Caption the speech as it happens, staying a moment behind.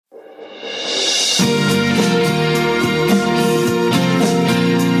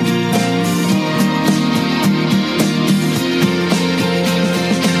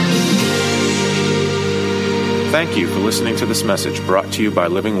Thank you for listening to this message brought to you by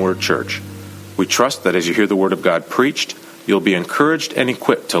Living Word Church. We trust that as you hear the Word of God preached, you'll be encouraged and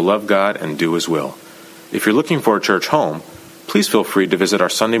equipped to love God and do His will. If you're looking for a church home, please feel free to visit our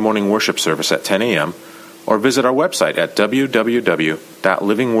Sunday morning worship service at 10 a.m. or visit our website at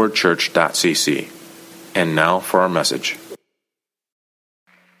www.livingwordchurch.cc. And now for our message.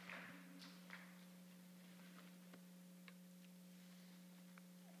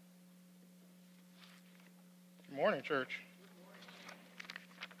 Good morning, church.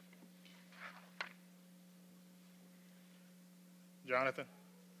 Jonathan,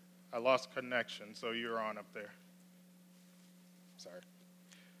 I lost connection, so you're on up there. Sorry.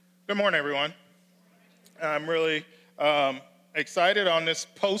 Good morning, everyone. I'm really excited on this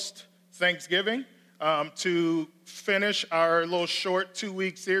post-Thanksgiving to finish our little short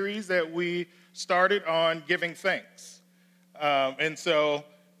 2-week series that we started on giving thanks. And so,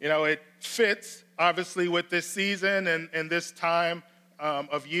 it fits, obviously, with this season and this time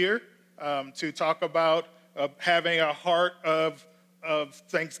of year to talk about having a heart of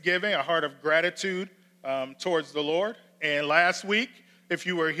thanksgiving, a heart of gratitude towards the Lord. And last week, if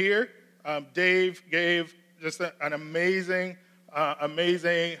you were here, Dave gave just an amazing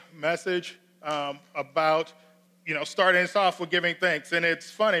message about, starting us off with giving thanks. And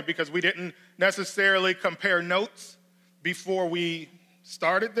it's funny because we didn't necessarily compare notes before we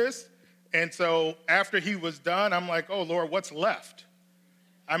started this. And so after he was done, I'm like, oh, Lord, what's left?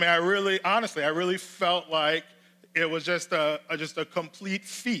 I mean, I really felt like it was just a complete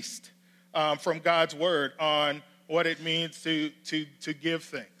feast from God's word on what it means to give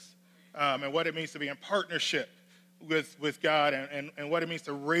thanks and what it means to be in partnership with God and what it means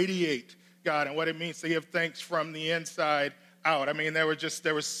to radiate God and what it means to give thanks from the inside out. I mean, there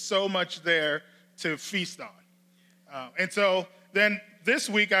was so much there to feast on. And so then this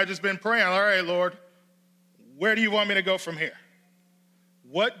week I've just been praying, all right, Lord, where do you want me to go from here?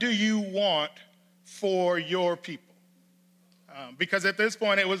 What do you want for your people? Because at this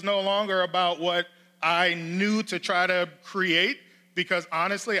point, it was no longer about what I knew to try to create, because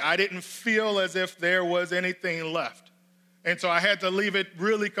honestly, I didn't feel as if there was anything left. And so I had to leave it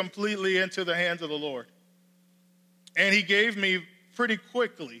really completely into the hands of the Lord. And he gave me pretty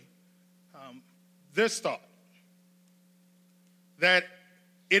quickly this thought, that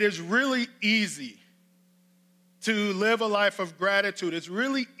it is really easy to live a life of gratitude. It's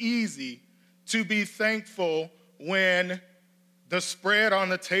really easy to be thankful when the spread on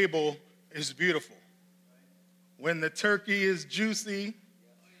the table is beautiful, when the turkey is juicy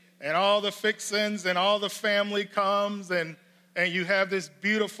and all the fixings and all the family comes and you have this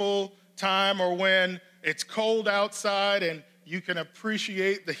beautiful time, or when it's cold outside and you can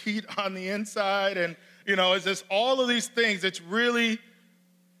appreciate the heat on the inside. And, it's just all of these things. It's really,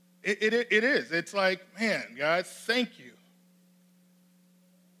 it is. It's like, man, God, thank you.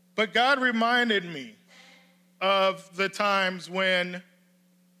 But God reminded me of the times when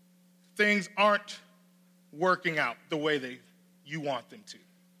things aren't working out the way you want them to.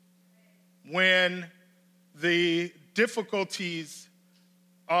 When the difficulties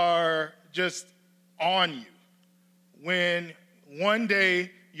are just on you. When one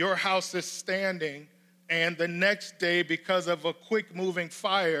day your house is standing and the next day, because of a quick-moving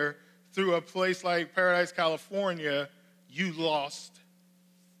fire through a place like Paradise, California, you lost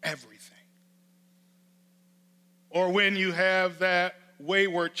everything. Or when you have that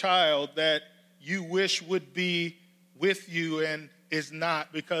wayward child that you wish would be with you and is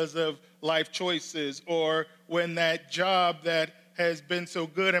not because of life choices, or when that job that has been so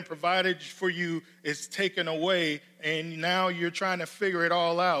good and provided for you is taken away and now you're trying to figure it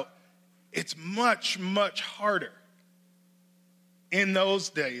all out. It's much, much harder in those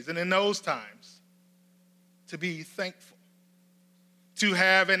days and in those times to be thankful, to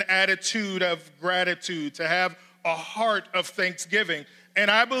have an attitude of gratitude, to have a heart of thanksgiving.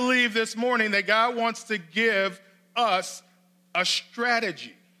 And I believe this morning that God wants to give us a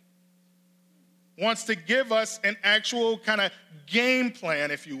strategy, wants to give us an actual kind of game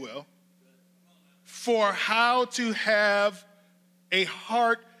plan, if you will, for how to have a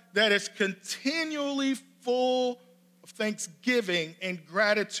heart that is continually full of thanksgiving and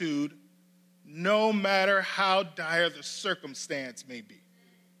gratitude, no matter how dire the circumstance may be.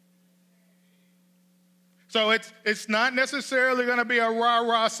 So it's not necessarily going to be a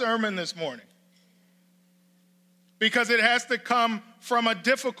rah-rah sermon this morning, because it has to come from a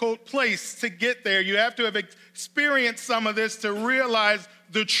difficult place to get there. You have to have experienced some of this to realize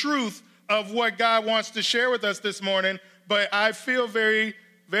the truth of what God wants to share with us this morning. But I feel very,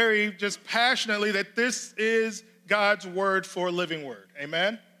 very just passionately that this is God's word for Living Word.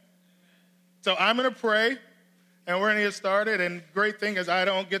 Amen? So I'm going to pray, and we're going to get started. And great thing is I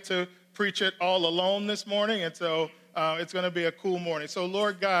don't get to preach it all alone this morning, and so it's going to be a cool morning. So,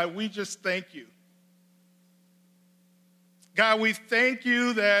 Lord God, we just thank you. God, we thank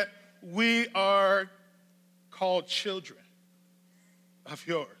you that we are called children of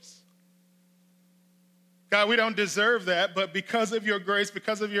yours. God, we don't deserve that, but because of your grace,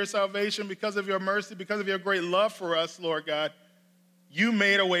 because of your salvation, because of your mercy, because of your great love for us, Lord God, you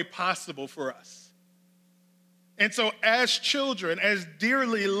made a way possible for us. And so as children, as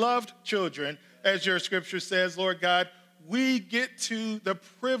dearly loved children, as your scripture says, Lord God, we get to the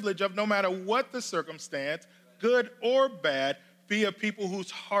privilege of, no matter what the circumstance, good or bad, be a people whose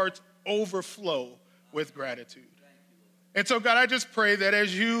hearts overflow with gratitude. And so, God, I just pray that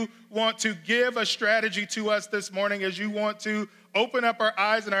as you want to give a strategy to us this morning, as you want to open up our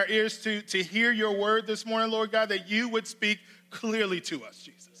eyes and our ears to hear your word this morning, Lord God, that you would speak clearly to us,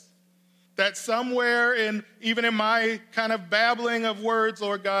 Jesus. That somewhere even in my kind of babbling of words,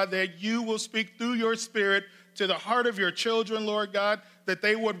 Lord God, that you will speak through your spirit to the heart of your children, Lord God, that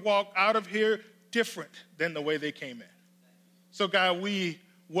they would walk out of here different than the way they came in. So, God, we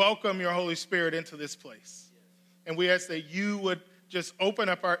welcome your Holy Spirit into this place. And we ask that you would just open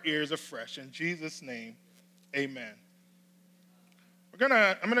up our ears afresh. In Jesus' name, amen.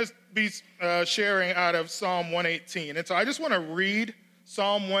 I'm going to be sharing out of Psalm 118. And so I just want to read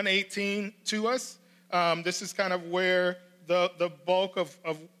Psalm 118 to us. This is kind of where the bulk of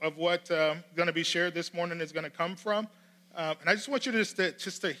what's going to be shared this morning is going to come from. And I just want you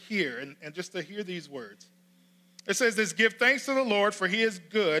to hear and just to hear these words. It says this: give thanks to the Lord, for he is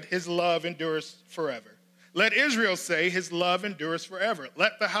good. His love endures forever. Let Israel say, his love endures forever.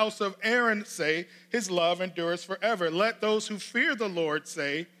 Let the house of Aaron say, his love endures forever. Let those who fear the Lord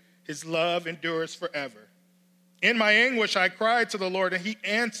say, his love endures forever. In my anguish I cried to the Lord, and he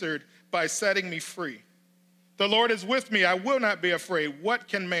answered by setting me free. The Lord is with me. I will not be afraid. What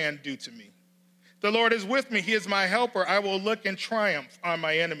can man do to me? The Lord is with me. He is my helper. I will look in triumph on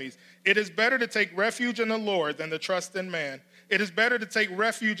my enemies. It is better to take refuge in the Lord than to trust in man. It is better to take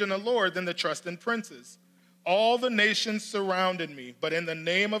refuge in the Lord than to trust in princes. All the nations surrounded me, but in the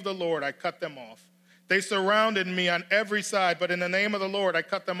name of the Lord I cut them off. They surrounded me on every side, but in the name of the Lord I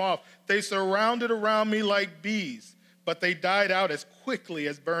cut them off. They surrounded around me like bees, but they died out as quickly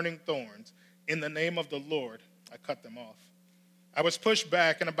as burning thorns. In the name of the Lord I cut them off. I was pushed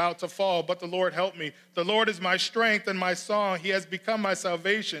back and about to fall, but the Lord helped me. The Lord is my strength and my song. He has become my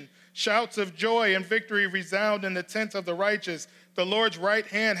salvation. Shouts of joy and victory resound in the tent of the righteous. The Lord's right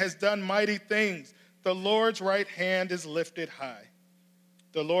hand has done mighty things. The Lord's right hand is lifted high.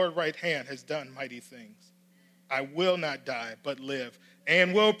 The Lord's right hand has done mighty things. I will not die, but live,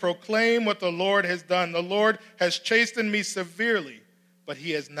 and will proclaim what the Lord has done. The Lord has chastened me severely, but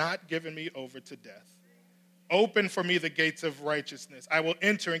he has not given me over to death. Open for me the gates of righteousness. I will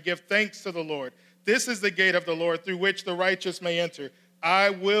enter and give thanks to the Lord. This is the gate of the Lord through which the righteous may enter.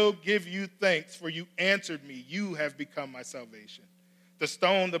 I will give you thanks, for you answered me. You have become my salvation. The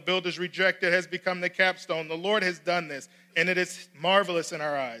stone the builders rejected has become the capstone. The Lord has done this, and it is marvelous in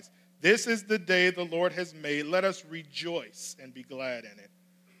our eyes. This is the day the Lord has made. Let us rejoice and be glad in it.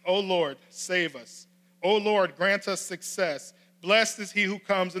 O Lord, save us. O Lord, grant us success. Blessed is he who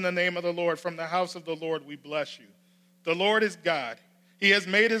comes in the name of the Lord. From the house of the Lord we bless you. The Lord is God. He has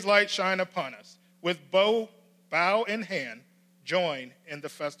made his light shine upon us. With bow in hand, join in the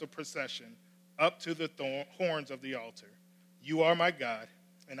festal procession up to the horns of the altar. You are my God,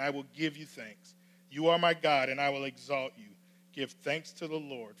 and I will give you thanks. You are my God, and I will exalt you. Give thanks to the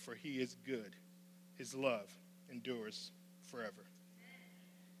Lord, for he is good. His love endures forever.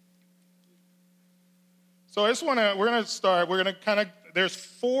 So we're going to start. There's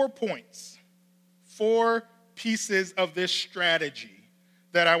 4 points, 4 pieces of this strategy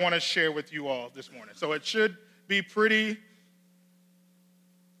that I want to share with you all this morning. So it should be pretty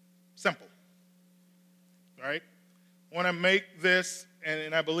simple, all right? I want to make this,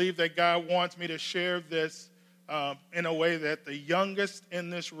 and I believe that God wants me to share this in a way that the youngest in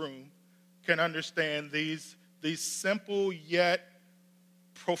this room can understand these simple yet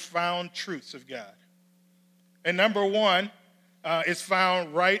profound truths of God. And number 1 is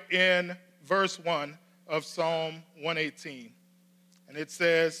found right in verse 1 of Psalm 118. And it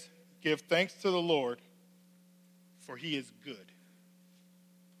says, give thanks to the Lord, for he is good.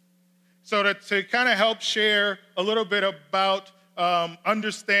 So to kind of help share a little bit about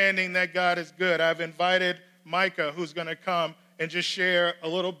understanding that God is good, I've invited Micah, who's going to come and just share a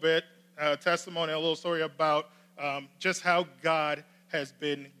little bit, testimony, a little story about just how God has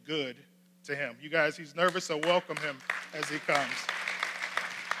been good to him. You guys, he's nervous, so welcome him as he comes.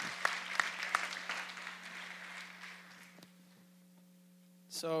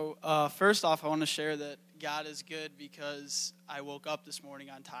 So first off, I want to share that God is good because I woke up this morning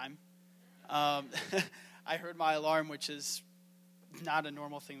on time. I heard my alarm, which is not a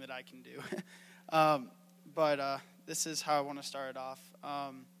normal thing that I can do. But this is how I want to start it off.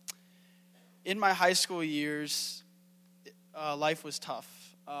 In my high school years, life was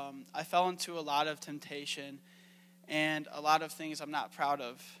tough. I fell into a lot of temptation and a lot of things I'm not proud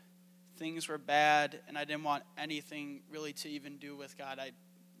of. Things were bad, and I didn't want anything really to even do with God. I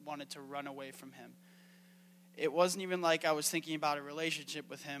wanted to run away from him. It wasn't even like I was thinking about a relationship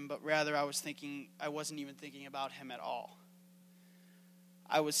with him, but rather I wasn't even thinking about him at all.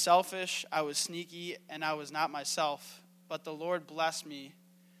 I was selfish, I was sneaky, and I was not myself. But the Lord blessed me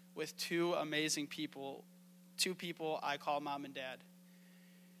with two amazing people, two people I call Mom and Dad.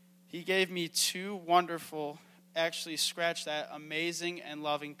 He gave me two wonderful, actually scratch that, amazing and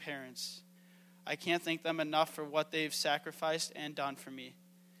loving parents. I can't thank them enough for what they've sacrificed and done for me.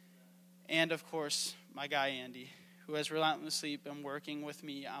 And of course, my guy Andy, who has relentlessly been working with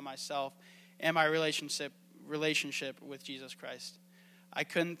me on myself and my relationship with Jesus Christ. I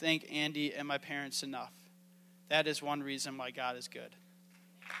couldn't thank Andy and my parents enough. That is one reason why God is good.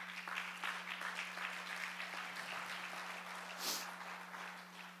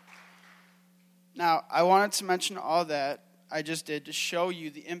 Now, I wanted to mention all that I just did to show you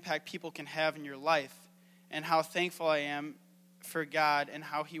the impact people can have in your life and how thankful I am for God and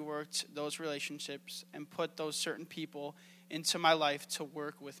how he worked those relationships and put those certain people into my life to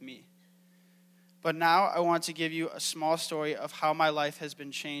work with me. But now I want to give you a small story of how my life has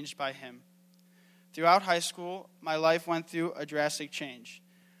been changed by him. Throughout high school, my life went through a drastic change.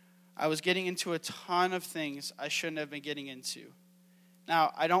 I was getting into a ton of things I shouldn't have been getting into.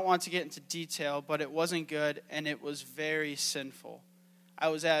 Now, I don't want to get into detail, but it wasn't good and it was very sinful. I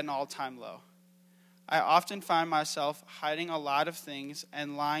was at an all-time low. I often find myself hiding a lot of things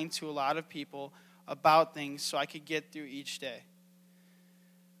and lying to a lot of people about things so I could get through each day.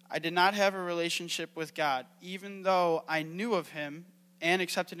 I did not have a relationship with God. Even though I knew of him and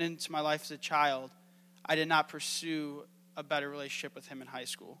accepted him into my life as a child, I did not pursue a better relationship with him in high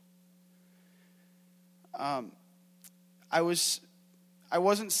school. I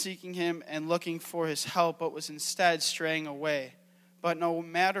wasn't seeking him and looking for his help, but was instead straying away. But no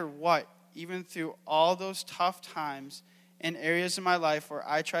matter what, even through all those tough times and areas in my life where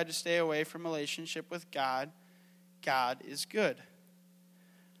I tried to stay away from relationship with God, God is good.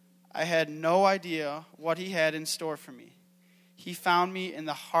 I had no idea what he had in store for me. He found me in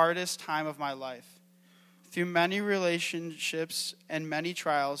the hardest time of my life. Through many relationships and many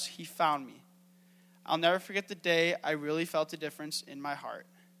trials, he found me. I'll never forget the day I really felt a difference in my heart.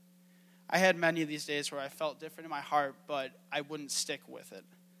 I had many of these days where I felt different in my heart, but I wouldn't stick with it.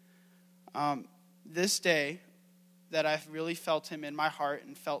 This day that I really felt him in my heart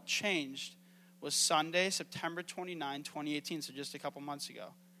and felt changed was Sunday, September 29, 2018, so just a couple months ago.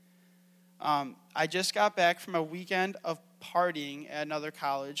 I just got back from a weekend of partying at another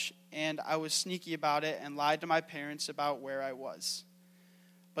college, and I was sneaky about it and lied to my parents about where I was.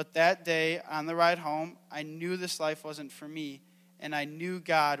 But that day, on the ride home, I knew this life wasn't for me, and I knew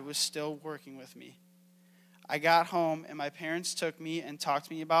God was still working with me. I got home, and my parents took me and talked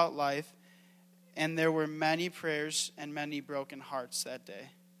to me about life, and there were many prayers and many broken hearts that day.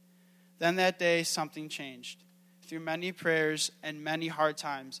 Then that day, something changed. Through many prayers and many hard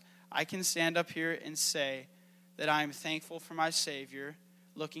times, I can stand up here and say that I am thankful for my Savior.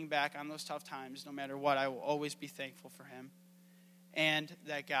 Looking back on those tough times, no matter what, I will always be thankful for him. And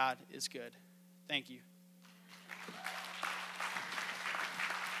that God is good. Thank you.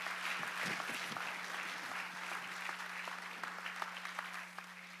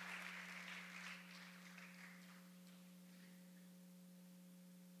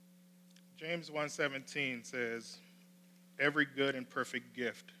 James 1:17 says, every good and perfect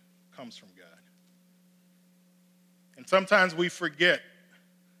gift comes from God. And sometimes we forget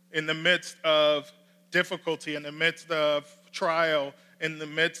in the midst of difficulty, in the midst of trial, in the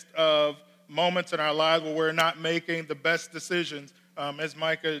midst of moments in our lives where we're not making the best decisions, as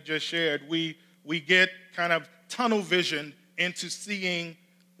Micah just shared, we get kind of tunnel vision into seeing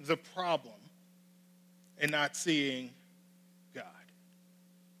the problem and not seeing God.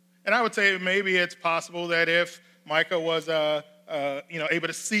 And I would say maybe it's possible that if Micah was able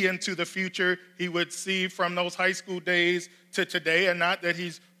to see into the future, he would see from those high school days to today, and not that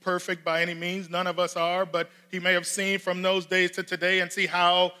he's perfect by any means, none of us are, but he may have seen from those days to today and see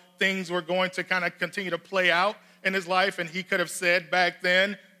how things were going to kind of continue to play out in his life, and he could have said back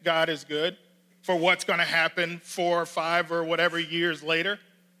then, God is good, for what's going to happen 4 or 5 or whatever years later.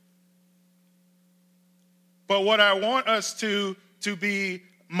 But what I want us to to be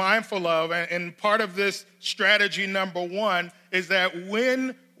mindful of. And part of this strategy number one is that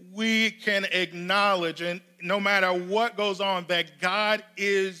when we can acknowledge, and no matter what goes on, that God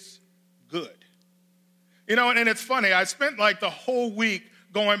is good. You know, and it's funny, I spent like the whole week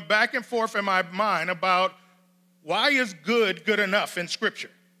going back and forth in my mind about why is good good enough in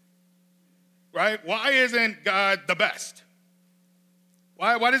Scripture? Right? Why isn't God the best?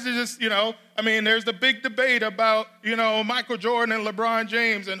 Why does it just, there's the big debate about, Michael Jordan and LeBron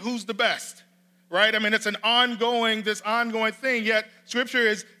James and who's the best, right? I mean, it's this ongoing thing, yet Scripture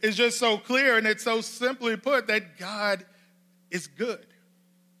is just so clear, and it's so simply put that God is good.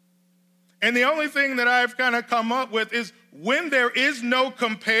 And the only thing that I've kind of come up with is when there is no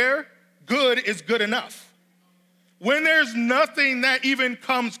compare, good is good enough. When there's nothing that even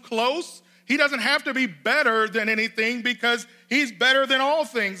comes close, he doesn't have to be better than anything because he's better than all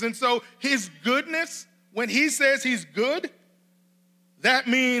things. And so his goodness, when he says he's good, that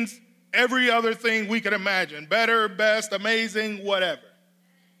means every other thing we could imagine. Better, best, amazing, whatever.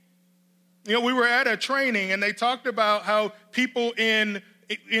 We were at a training and they talked about how people in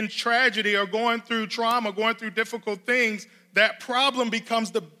tragedy or going through trauma, going through difficult things, that problem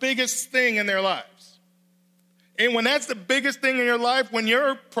becomes the biggest thing in their lives. And when that's the biggest thing in your life, when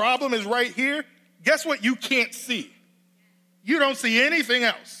your problem is right here, guess what you can't see? You don't see anything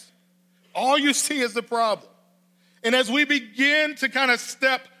else. All you see is the problem. And as we begin to kind of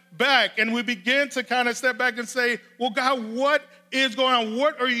step back and and say, well, God, what is going on?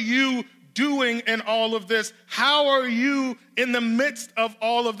 What are you doing in all of this? How are you in the midst of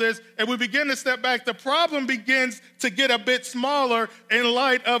all of this? And we begin to step back. The problem begins to get a bit smaller in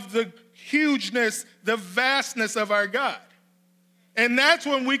light of the hugeness, the vastness of our God. And that's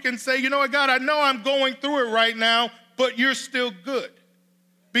when we can say, you know what, God, I know I'm going through it right now, but you're still good.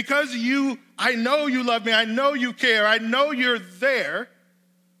 Because I know you love me, I know you care, I know you're there,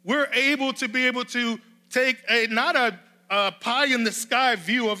 we're able to take not a pie-in-the-sky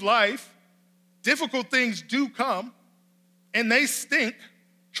view of life. Difficult things do come, and they stink.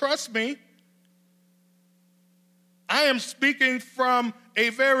 Trust me. I am speaking from a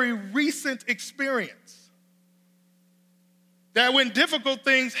very recent experience. That when difficult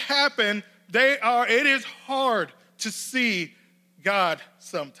things happen, it is hard to see God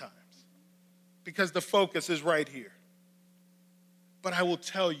sometimes because the focus is right here. But I will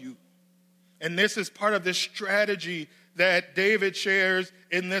tell you, and this is part of the strategy that David shares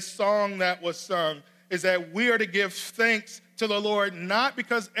in this song that was sung, is that we are to give thanks to the Lord, not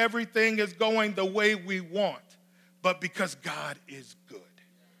because everything is going the way we want, but because God is good.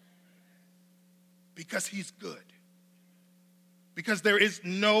 Because he's good. Because there is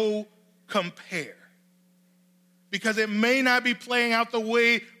no compare. Because it may not be playing out the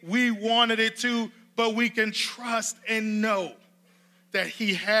way we wanted it to, but we can trust and know that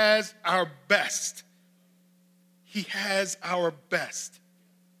he has our best. He has our best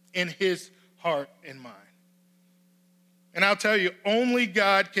in his heart and mind. And I'll tell you, only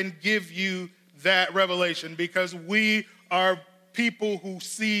God can give you that revelation because we are people who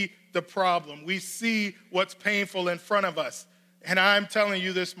see the problem. We see what's painful in front of us. And I'm telling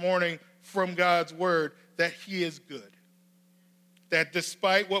you this morning from God's word that he is good. That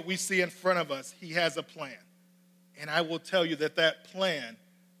despite what we see in front of us, he has a plan. And I will tell you that plan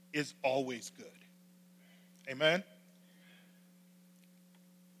is always good. Amen?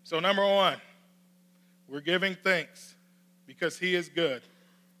 So number one, we're giving thanks because he is good.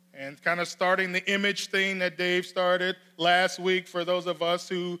 And kind of starting the image thing that Dave started last week for those of us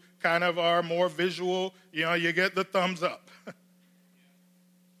who kind of are more visual, you get the thumbs up.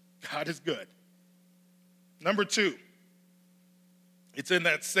 God is good. Number two, it's in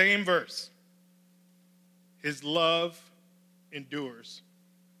that same verse. His love endures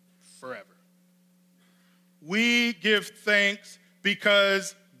forever. We give thanks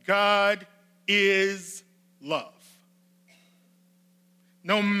because God is love.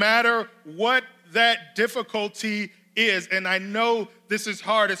 No matter what that difficulty is, and I know this is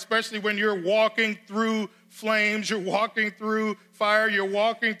hard, especially when you're walking through flames, you're walking through fire, you're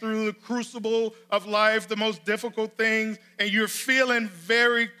walking through the crucible of life, the most difficult things, and you're feeling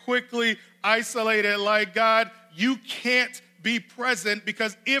very quickly isolated, like, God, you can't be present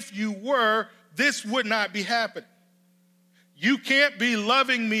because if you were, this would not be happening. You can't be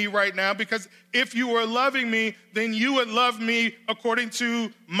loving me right now because if you were loving me, then you would love me according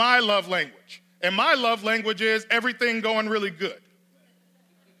to my love language. And my love language is everything going really good.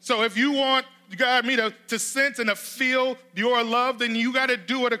 So if you want God me to sense and to feel your love, then you got to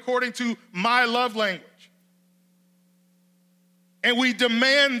do it according to my love language. And we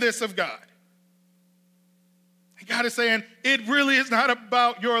demand this of God. God is saying, it really is not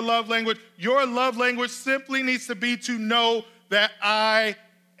about your love language. Your love language simply needs to be to know that I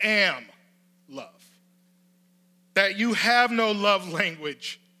am love. That you have no love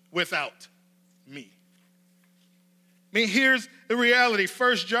language without me. I mean, here's the reality.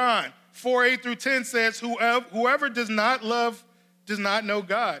 1 John 4:8-10 says, whoever does not love does not know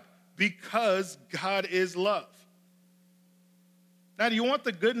God, because God is love. Now, do you want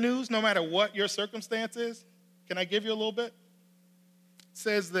the good news no matter what your circumstance is? Can I give you a little bit? It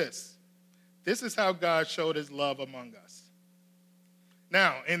says this. This is how God showed his love among us.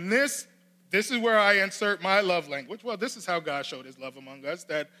 Now, in this is where I insert my love language. Well, this is how God showed his love among us,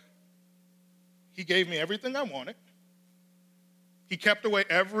 that he gave me everything I wanted. He kept away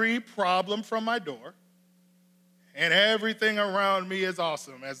every problem from my door. And everything around me is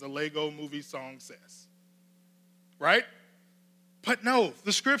awesome, as the Lego movie song says. Right? But no,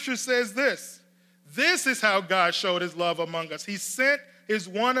 the scripture says this. This is how God showed his love among us. He sent his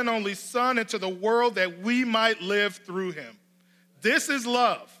one and only Son into the world that we might live through him. This is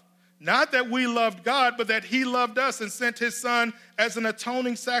love. Not that we loved God, but that he loved us and sent his Son as an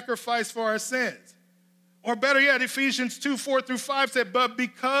atoning sacrifice for our sins. Or better yet, Ephesians 2:4-5 said, but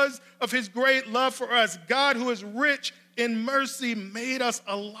because of his great love for us, God, who is rich in mercy, made us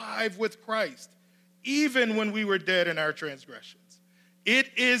alive with Christ, even when we were dead in our transgressions.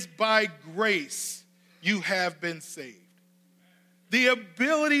 It is by grace you have been saved. The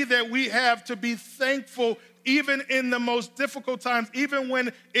ability that we have to be thankful even in the most difficult times, even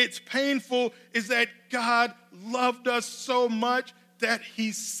when it's painful, is that God loved us so much that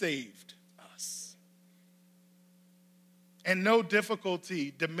he saved us. And no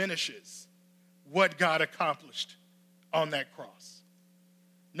difficulty diminishes what God accomplished on that cross.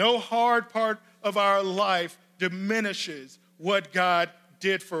 No hard part of our life diminishes what God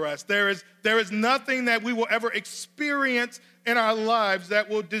did for us. There is nothing that we will ever experience in our lives that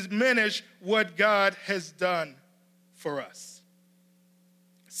will diminish what God has done for us.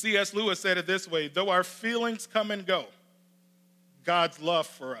 C.S. Lewis said it this way, though our feelings come and go, God's love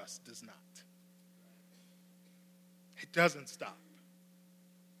for us does not. It doesn't stop.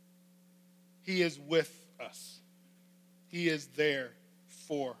 He is with us. He is there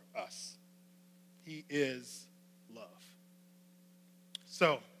for us. He is love.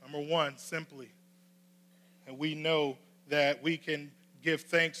 So, number one, simply, and we know that we can give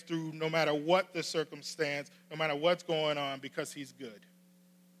thanks through no matter what the circumstance, no matter what's going on, because he's good.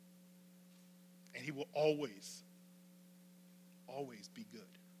 And he will always, always be good.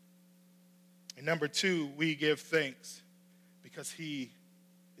 And number two, we give thanks because he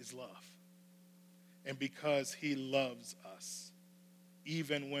is love. And because he loves us,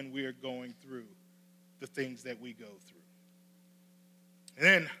 even when we're going through the things that we go through. And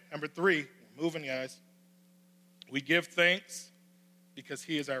then, number three, we're moving, guys. We give thanks because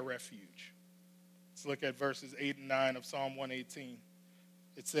he is our refuge. Let's look at verses 8 and 9 of Psalm 118.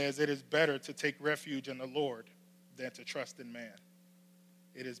 It says, it is better to take refuge in the Lord than to trust in man.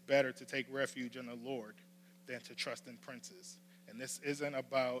 It is better to take refuge in the Lord than to trust in princes. And this isn't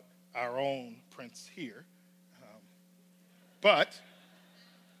about our own prince here. But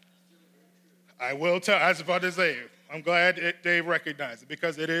I will tell, I was about to say, I'm glad Dave recognized it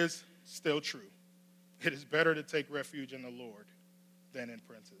because it is still true. It is better to take refuge in the Lord than in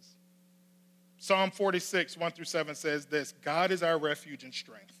princes. Psalm 46, 1-7 says this, God is our refuge and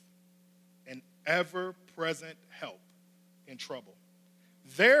strength, an ever-present help in trouble.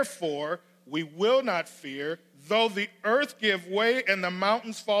 Therefore, we will not fear, though the earth give way and the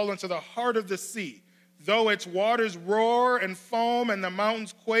mountains fall into the heart of the sea, though its waters roar and foam and the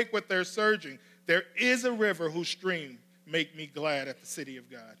mountains quake with their surging. There is a river whose stream make me glad at the city of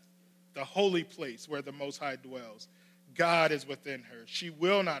God, the holy place where the Most High dwells. God is within her. She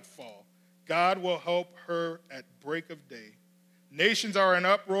will not fall. God will help her at break of day. Nations are in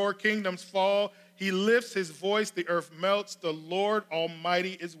uproar, kingdoms fall. He lifts his voice, the earth melts. The Lord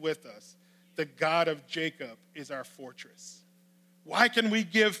Almighty is with us. The God of Jacob is our fortress. Why can we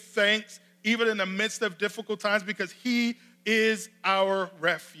give thanks even in the midst of difficult times? Because he is our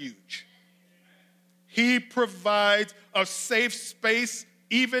refuge. He provides a safe space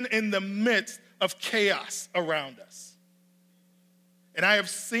even in the midst of chaos around us. And I have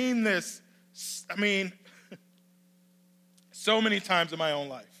seen this, so many times in my own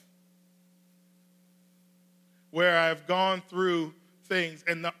life where I've gone through things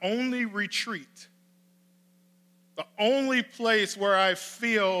and the only retreat, the only place where I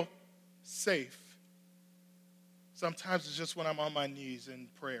feel safe, sometimes it's just when I'm on my knees in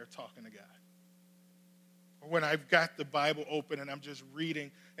prayer talking to God. or when I've got the Bible open and I'm just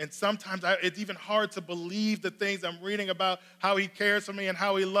reading. And sometimes it's even hard to believe the things I'm reading about how he cares for me and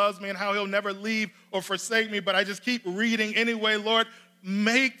how he loves me and how he'll never leave or forsake me. But I just keep reading anyway. Lord,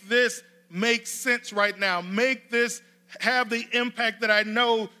 make this make sense right now. Make this have the impact that I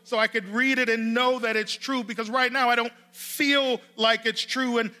know so I could read it and know that it's true, because right now I don't feel like it's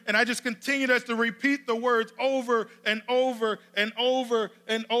true, and I just continue to repeat the words over and over and over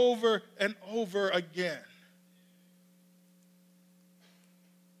and over and over again.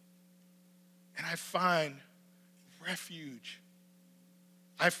 And I find refuge.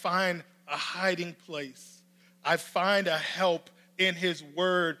 I find a hiding place. I find a help in his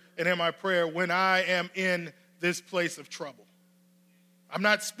word and in my prayer when I am in this place of trouble. I'm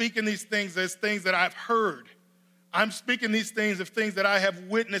not speaking these things as things that I've heard. I'm speaking these things of things that I have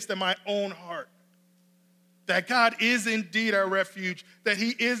witnessed in my own heart. That God is indeed our refuge, that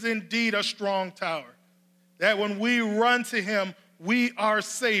he is indeed a strong tower, that when we run to him, we are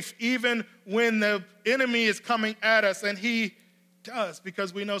safe, even when the enemy is coming at us, and he does,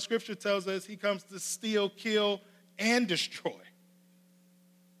 because we know Scripture tells us he comes to steal, kill, and destroy.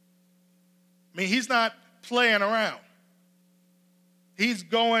 I mean, he's not playing around. He's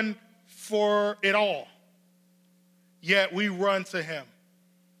going for it all. Yet we run to him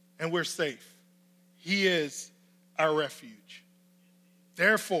and we're safe. He is our refuge.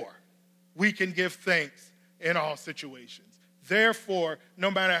 Therefore, we can give thanks in all situations. Therefore, no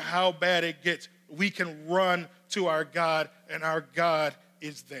matter how bad it gets, we can run to our God, and our God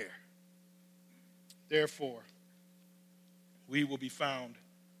is there. Therefore, we will be found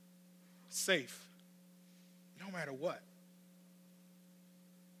safe no matter what.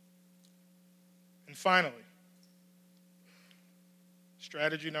 And finally,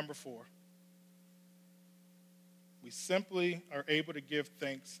 strategy number 4. We simply are able to give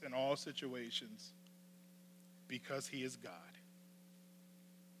thanks in all situations because he is God.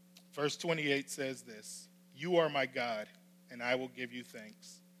 Verse 28 says this: "You are my God, and I will give you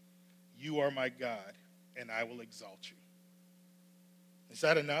thanks. You are my God, and I will exalt you." Is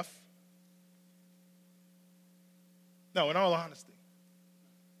that enough? No, in all honesty.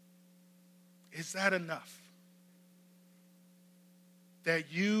 Is that enough? That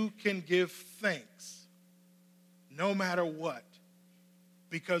you can give thanks no matter what,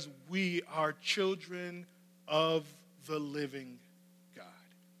 because we are children of the living God.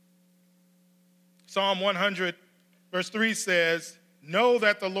 Psalm 100, verse 3 says, "Know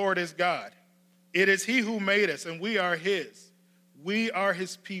that the Lord is God. It is he who made us, and we are his. We are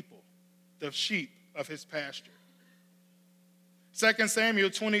his people, the sheep of his pasture." 2 Samuel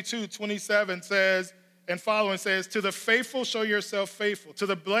 22:27 says, and following says, "To the faithful show yourself faithful. To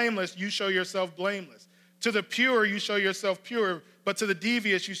the blameless you show yourself blameless. To the pure you show yourself pure. But to the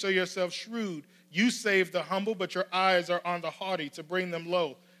devious you show yourself shrewd. You save the humble, but your eyes are on the haughty to bring them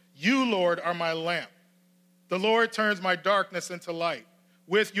low. You, Lord, are my lamp. The Lord turns my darkness into light.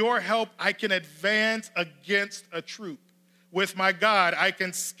 With your help I can advance against a troop. With my God I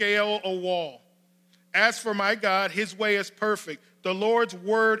can scale a wall. As for my God, his way is perfect. The Lord's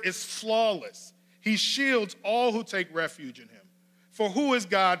word is flawless. He shields all who take refuge in him. For who is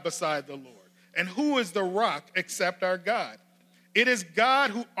God beside the Lord? And who is the rock except our God? It is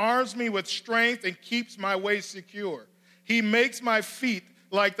God who arms me with strength and keeps my way secure. He makes my feet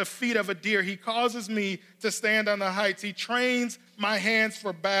like the feet of a deer. He causes me to stand on the heights. He trains my hands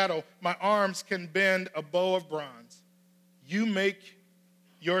for battle. My arms can bend a bow of bronze. You make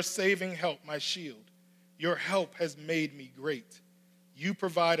your saving help my shield. Your help has made me great. You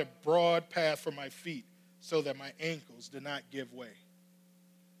provide a broad path for my feet so that my ankles do not give way.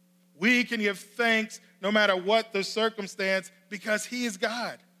 We can give thanks no matter what the circumstance because he is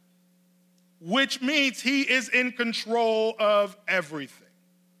God, which means he is in control of everything.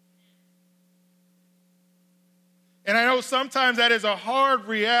 And I know sometimes that is a hard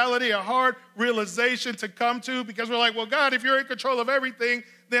reality, a hard realization to come to, because we're like, well, God, if you're in control of everything,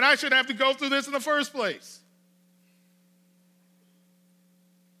 then I shouldn't have to go through this in the first place.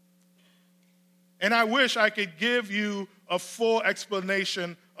 And I wish I could give you a full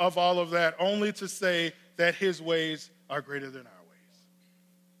explanation of all of that, only to say that his ways are greater than our ways.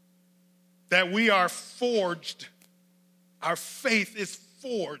 That we are forged, our faith is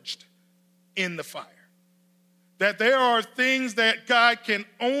forged in the fire. That there are things that God can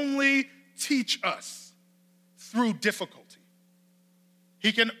only teach us through difficulty.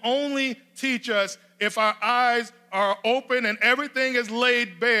 He can only teach us if our eyes are open and everything is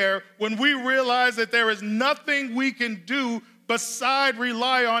laid bare, when we realize that there is nothing we can do beside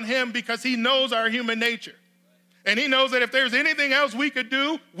rely on him, because he knows our human nature. And he knows that if there's anything else we could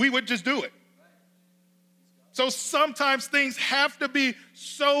do, we would just do it. So sometimes things have to be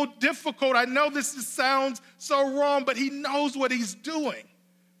so difficult. I know sounds so wrong, but he knows what he's doing.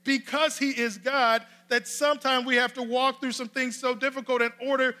 Because he is God, that sometimes we have to walk through some things so difficult in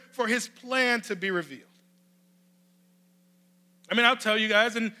order for his plan to be revealed. I mean, I'll tell you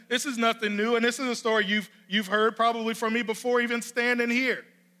guys, and this is nothing new, and this is a story you've heard probably from me before even standing here,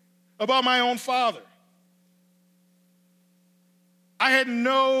 about my own father. I had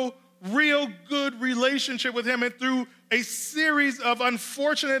no real good relationship with him, and through a series of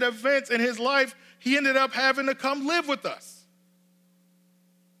unfortunate events in his life, he ended up having to come live with us.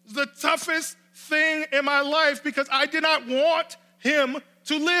 It was the toughest thing in my life because I did not want him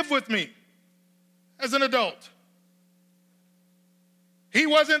to live with me as an adult. He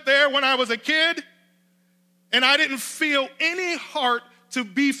wasn't there when I was a kid, and I didn't feel any heart to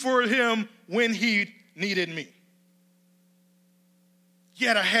be for him when he needed me.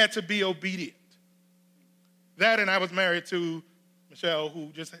 Yet I had to be obedient. That, and I was married to Michelle,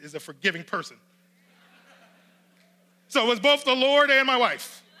 who just is a forgiving person. So it was both the Lord and my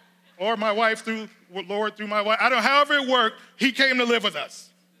wife, or my wife through Lord through my wife. I don't know, however it worked, he came to live with us.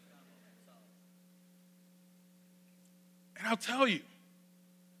 And I'll tell you,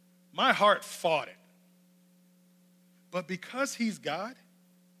 my heart fought it. But because he's God,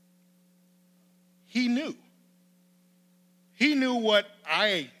 he knew. He knew what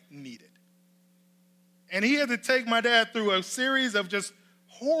I needed. And he had to take my dad through a series of just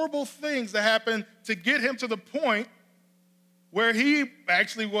horrible things that happened to get him to the point where he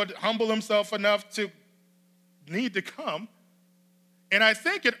actually would humble himself enough to need to come. And I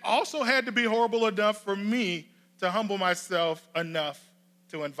think it also had to be horrible enough for me to humble myself enough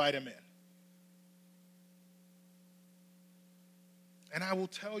to invite him in. And I will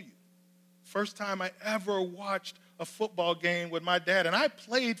tell you, first time I ever watched a football game with my dad, and I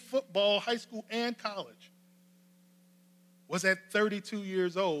played football, high school and college, was at 32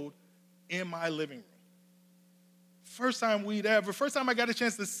 years old in my living room. First time I got a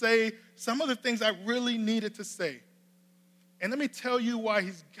chance to say some of the things I really needed to say. And let me tell you why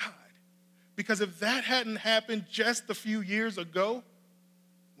he's God. Because if that hadn't happened just a few years ago,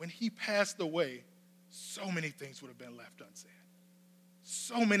 when he passed away, so many things would have been left unsaid.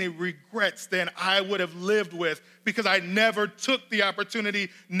 So many regrets then I would have lived with because I never took the opportunity,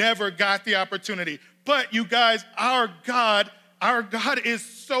 never got the opportunity. But you guys, our God is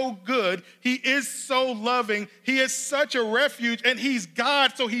so good. He is so loving. He is such a refuge, and he's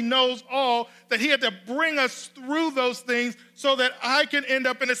God, so he knows all, that he had to bring us through those things so that I can end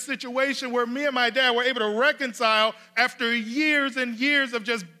up in a situation where me and my dad were able to reconcile after years and years of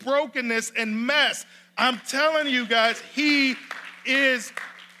just brokenness and mess. I'm telling you guys, he is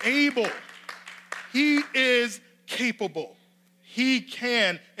able. He is capable. He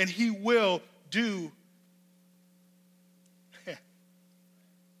can and he will do.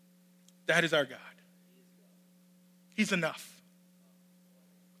 That is our God. He's enough.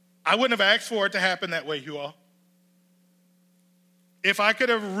 I wouldn't have asked for it to happen that way, you all. If I could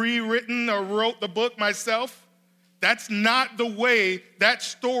have rewritten or wrote the book myself, that's not the way that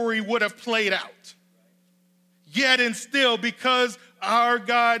story would have played out. Yet and still, because our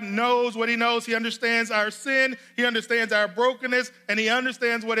God knows what he knows, he understands our sin, he understands our brokenness, and he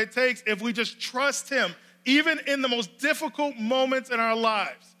understands what it takes if we just trust him, even in the most difficult moments in our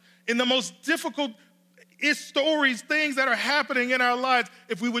lives, in the most difficult stories, things that are happening in our lives,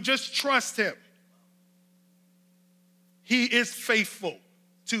 if we would just trust him. He is faithful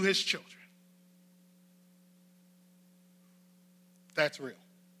to his children. That's real.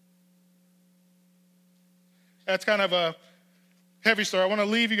 That's kind of a heavy story. I want to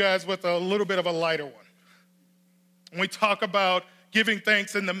leave you guys with a little bit of a lighter one. When we talk about giving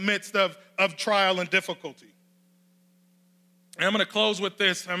thanks in the midst of trial and difficulty. And I'm going to close with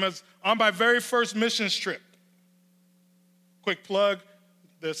this. I'm on my very first missions trip. Quick plug,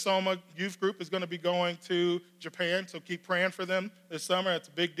 the Soma youth group is going to be going to Japan, so keep praying for them this summer. It's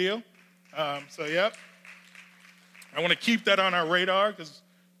a big deal. Yep. I want to keep that on our radar because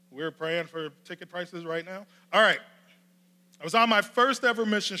we're praying for ticket prices right now. All right. I was on my first ever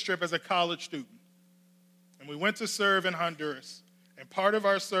missions trip as a college student. And we went to serve in Honduras. And part of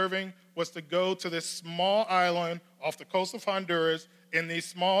our serving was to go to this small island off the coast of Honduras in these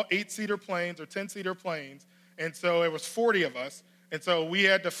small 8-seater planes or 10-seater planes. And so it was 40 of us. And so we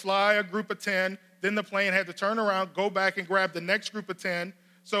had to fly a group of 10. Then the plane had to turn around, go back and grab the next group of 10.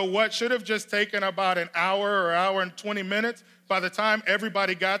 So what should have just taken about an hour or hour and 20 minutes, by the time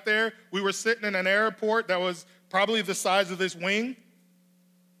everybody got there, we were sitting in an airport that was probably the size of this wing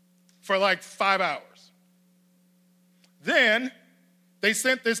for like 5 hours. Then they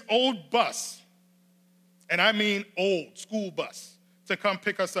sent this old bus, And I mean old school bus to come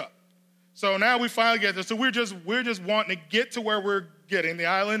pick us up. So now we finally get there. So we're just wanting to get to where we're getting. The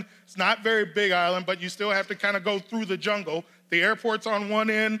island, it's not a very big island, but you still have to kind of go through the jungle. The airport's on one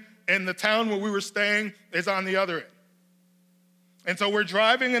end, and the town where we were staying is on the other end. And so we're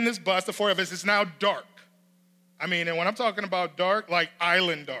driving in this bus, the four of us. It's now dark. I mean, and when I'm talking about dark, like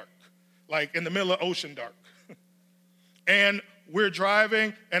island dark, like in the middle of ocean dark. And we're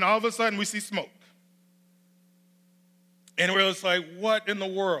driving, and all of a sudden we see smoke. And we're just like, what in the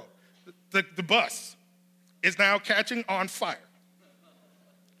world? The bus is now catching on fire.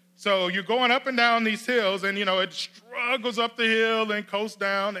 So you're going up and down these hills, and, it struggles up the hill and coasts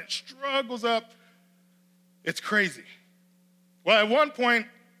down and struggles up. It's crazy. Well, at one point,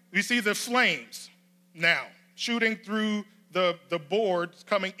 we see the flames now shooting through the boards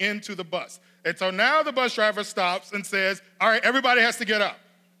coming into the bus. And so now the bus driver stops and says, all right, everybody has to get up.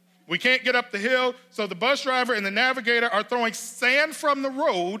 We can't get up the hill, so the bus driver and the navigator are throwing sand from the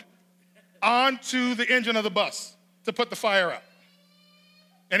road onto the engine of the bus to put the fire out.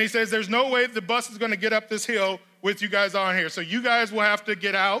 And he says, there's no way the bus is going to get up this hill with you guys on here, so you guys will have to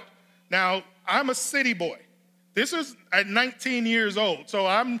get out. Now, I'm a city boy. This is at 19 years old, so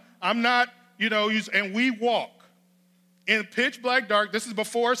I'm not, and we walk in pitch black dark. This is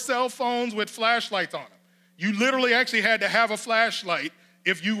before cell phones with flashlights on them. You literally actually had to have a flashlight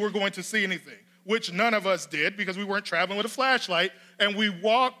if you were going to see anything, which none of us did because we weren't traveling with a flashlight, and we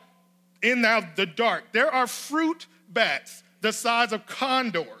walk in now the dark. There are fruit bats the size of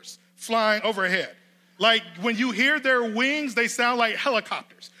condors flying overhead. Like when you hear their wings, they sound like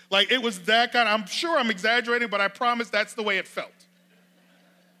helicopters. Like it was that kind. I'm sure I'm exaggerating, but I promise that's the way it felt.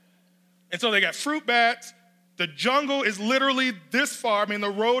 And so they got fruit bats. The jungle is literally this far. I mean,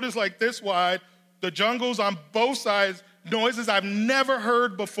 the road is like this wide. The jungle's on both sides. Noises I've never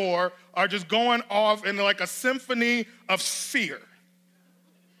heard before are just going off in like a symphony of fear.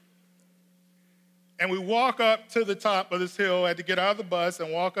 And we walk up to the top of this hill. I had to get out of the bus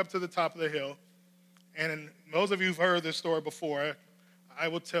and walk up to the top of the hill. And those of you who've heard this story before, I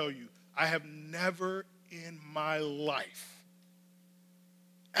will tell you, I have never in my life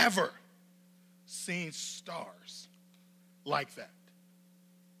ever seen stars like that.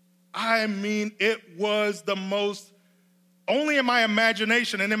 I mean, it was the most, only in my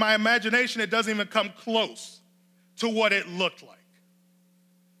imagination, and in my imagination, it doesn't even come close to what it looked like.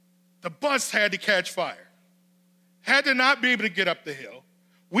 The bus had to catch fire, had to not be able to get up the hill.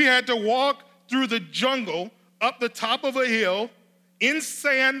 We had to walk through the jungle, up the top of a hill, in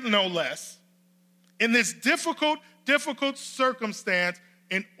sand no less, in this difficult circumstance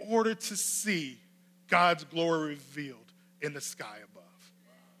in order to see God's glory revealed in the sky above.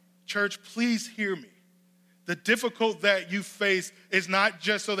 Church, please hear me. The difficult that you face is not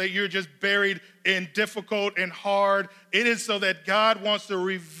just so that you're just buried in difficult and hard. It is so that God wants to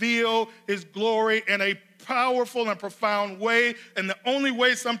reveal his glory in a powerful and profound way. And the only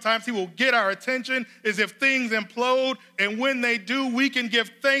way sometimes he will get our attention is if things implode. And when they do, we can give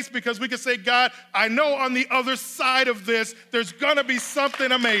thanks because we can say, God, I know on the other side of this, there's going to be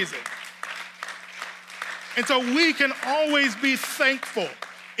something amazing. And so we can always be thankful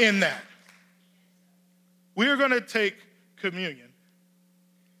in that. We're going to take communion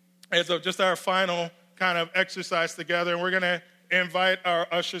as just our final kind of exercise together, and we're going to invite our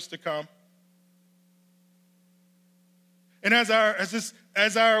ushers to come. And as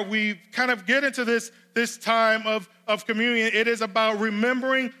we kind of get into this time of communion, it is about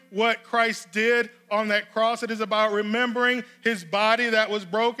remembering what Christ did on that cross. It is about remembering his body that was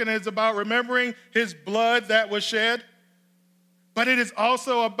broken. It's about remembering his blood that was shed. But it is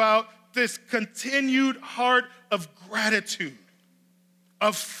also about this continued heart of gratitude,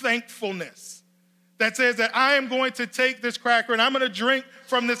 of thankfulness, that says that I am going to take this cracker and I'm going to drink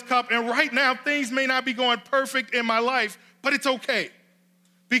from this cup. And right now, things may not be going perfect in my life, but it's okay.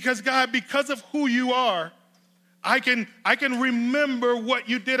 Because God, because of who you are, I can remember what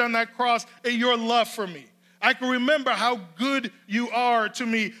you did on that cross and your love for me. I can remember how good you are to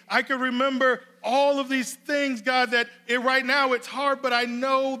me. I can remember all of these things, God, that right now it's hard, but I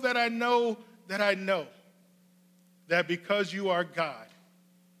know that because you are God,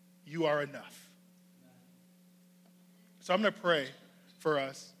 you are enough. So I'm going to pray for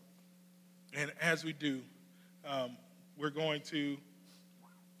us. And as we do, we're going to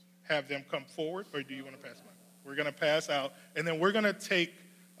have them come forward, or do you want to pass them out? We're going to pass out, and then we're going to take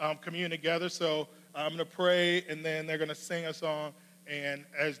communion together. So I'm going to pray, and then they're going to sing a song. And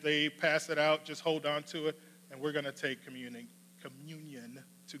as they pass it out, just hold on to it, and we're going to take communion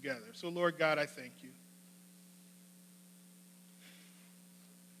together. So, Lord God, I thank you.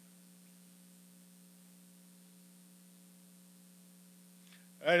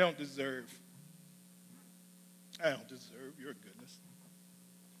 I don't deserve your goodness.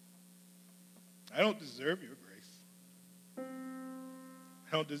 I don't deserve your grace.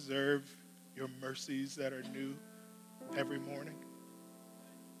 I don't deserve your mercies that are new every morning.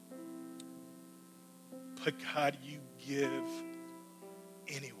 But God, you give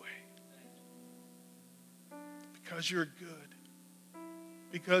anyway. Because you're good.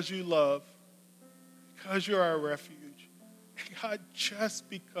 Because you love. Because you're our refuge. God, just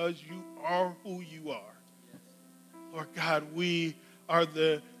because you are who you are. Lord God, we are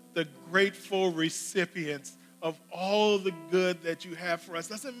the grateful recipients of all the good that you have for us.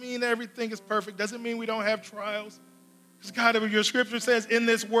 Doesn't mean everything is perfect. Doesn't mean we don't have trials. Because God, your scripture says in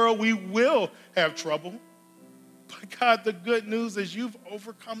this world we will have trouble. But God, the good news is you've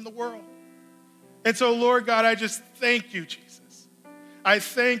overcome the world. And so, Lord God, I just thank you, Jesus. I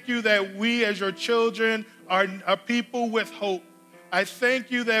thank you that we as your children are a people with hope. I thank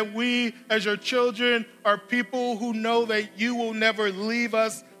you that we as your children are people who know that you will never leave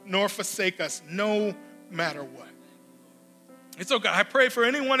us nor forsake us, no matter what. And so, God, I pray for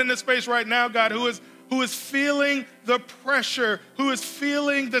anyone in this space right now, God, who is feeling the pressure, who is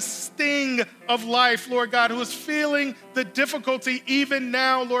feeling the sting of life, Lord God, who is feeling the difficulty even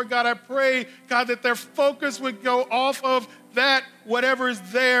now, Lord God. I pray, God, that their focus would go off of that, whatever is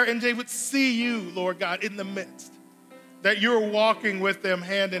there, and they would see you, Lord God, in the midst. That you're walking with them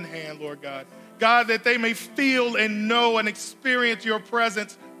hand in hand, Lord God. God, that they may feel and know and experience your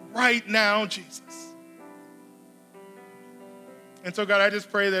presence right now, Jesus. And so, God, I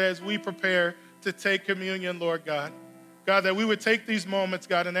just pray that as we prepare to take communion, Lord God, God, that we would take these moments,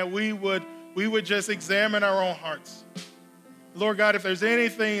 God, and that we would just examine our own hearts. Lord God, if there's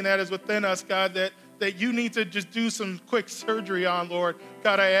anything that is within us, God, that you need to just do some quick surgery on, Lord,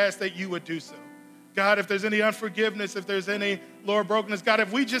 God, I ask that you would do so. God, if there's any unforgiveness, if there's any, Lord, brokenness, God,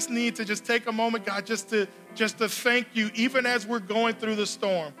 if we just need to just take a moment, God, just to thank you, even as we're going through the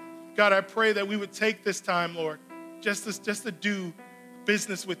storm. God, I pray that we would take this time, Lord, just to do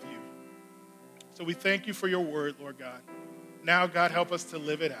business with you. So we thank you for your word, Lord God. Now, God, help us to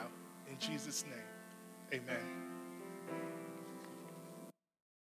live it out. In Jesus' name, amen.